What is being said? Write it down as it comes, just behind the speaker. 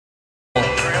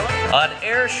An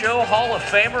Airshow Hall of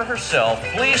Famer herself,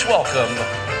 please welcome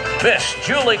Miss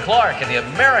Julie Clark and the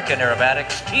American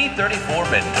Aerobatics T-34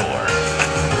 Mentor.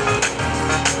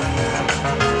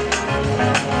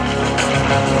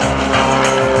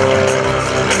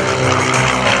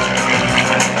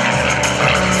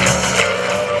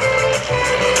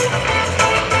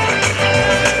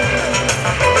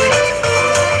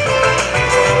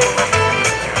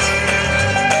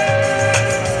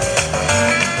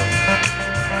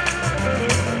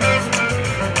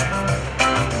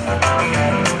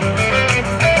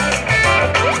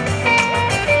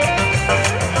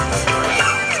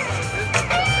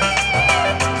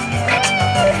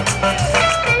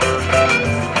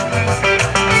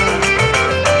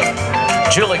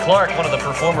 Julie Clark, one of the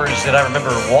performers that I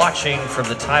remember watching from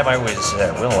the time I was,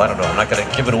 well, I don't know, I'm not going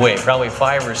to give it away, probably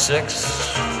 5 or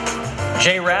 6.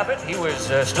 Jay Rabbit, he was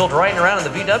still riding around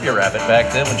in the VW Rabbit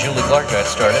back then when Julie Clark got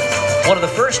started. One of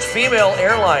the first female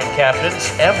airline captains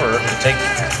ever to take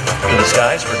to the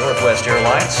skies for Northwest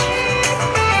Airlines.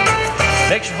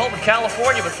 Makes her home in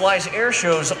California, but flies air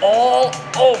shows all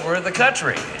over the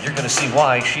country. You're going to see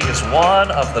why. She is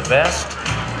one of the best,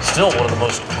 still one of the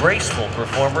most graceful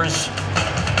performers,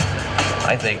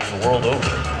 I think, the world over.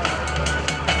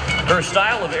 Her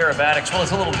style of aerobatics, well,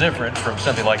 it's a little different from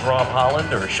something like Rob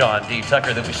Holland or Sean D.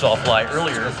 Tucker that we saw fly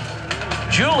earlier.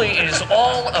 Julie is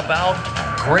all about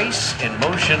grace in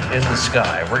motion in the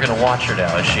sky. We're going to watch her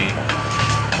now as she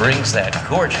brings that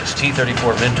gorgeous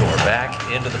T-34 Mentor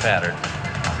back into the pattern.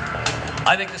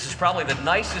 I think this is probably the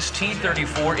nicest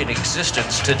T-34 in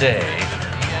existence today.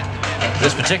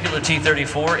 This particular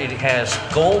T-34, it has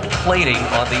gold plating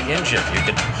on the engine. You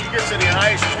can,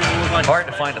 hard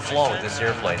to find a flaw with this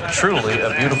airplane. Truly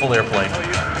a beautiful airplane.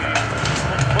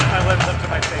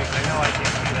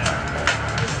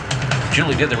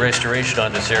 Julie did the restoration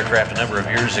on this aircraft a number of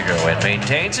years ago and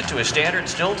maintains it to a standard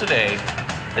still today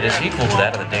that is equal to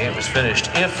that of the day it was finished,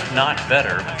 if not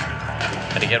better.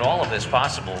 And again, all of this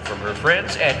possible from her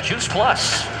friends at Juice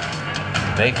Plus,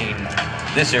 making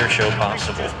this air show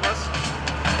possible.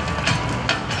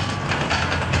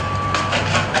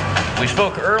 We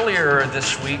spoke earlier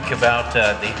this week about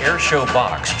the Airshow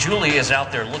box. Julie is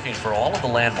out there looking for all of the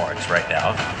landmarks right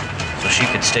now so she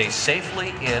can stay safely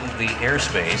in the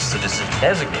airspace that is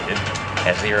designated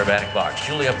as the aerobatic box.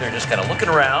 Julie up there just kind of looking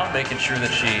around, making sure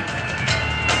that she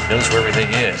knows where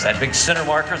everything is. That big center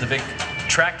marker, the big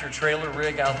tractor trailer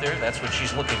rig out there, that's what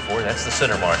she's looking for. That's the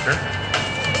center marker.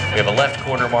 We have a left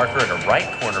corner marker and a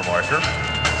right corner marker.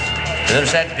 And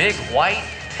there's that big white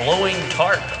blowing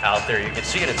tarp out there. You can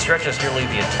see it. It stretches nearly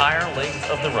the entire length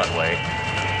of the runway.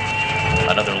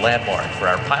 Another landmark for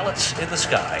our pilots in the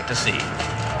sky to see.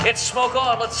 It's smoke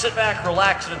on. Let's sit back,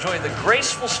 relax, and enjoy the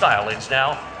graceful stylings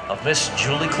now of Miss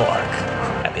Julie Clark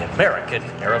at the American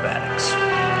Aerobatics.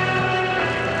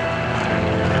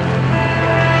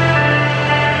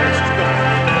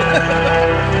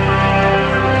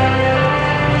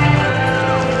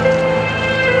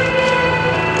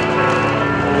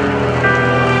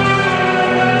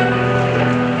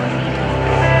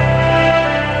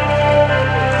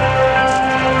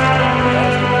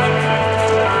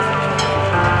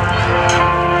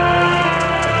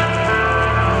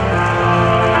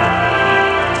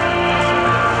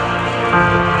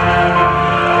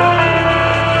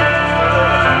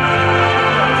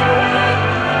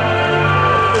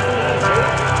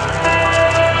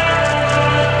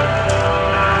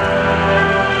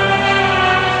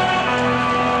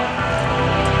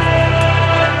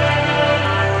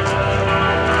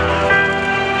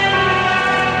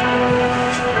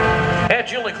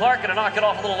 Julie Clark going to knock it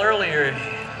off a little earlier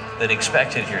than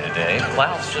expected here today.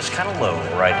 Clouds just kind of low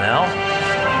right now.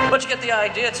 But you get the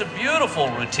idea. It's a beautiful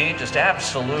routine, just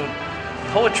absolute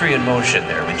poetry in motion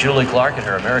there with Julie Clark and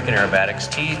her American Aerobatics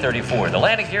T-34. The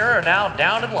landing gear are now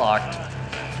down and locked.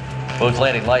 Both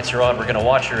landing lights are on. We're going to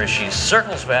watch her as she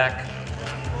circles back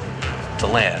to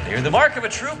land. Here, the mark of a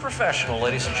true professional,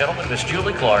 ladies and gentlemen, Miss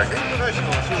Julie Clark.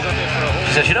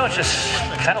 She says, you know, it's just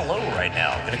kind of low right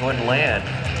now. I'm going to go ahead and land.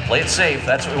 Play it safe.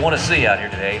 That's what we want to see out here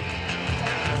today.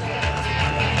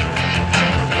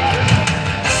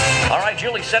 All right,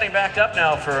 Julie setting back up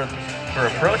now for her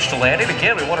approach to landing.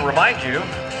 Again, we want to remind you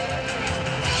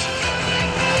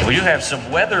we do have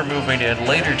some weather moving in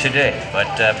later today, but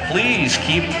please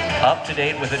keep up to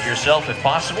date with it yourself if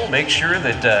possible. Make sure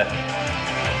that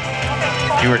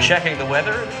you are checking the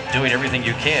weather, doing everything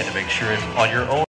you can to make sure on your own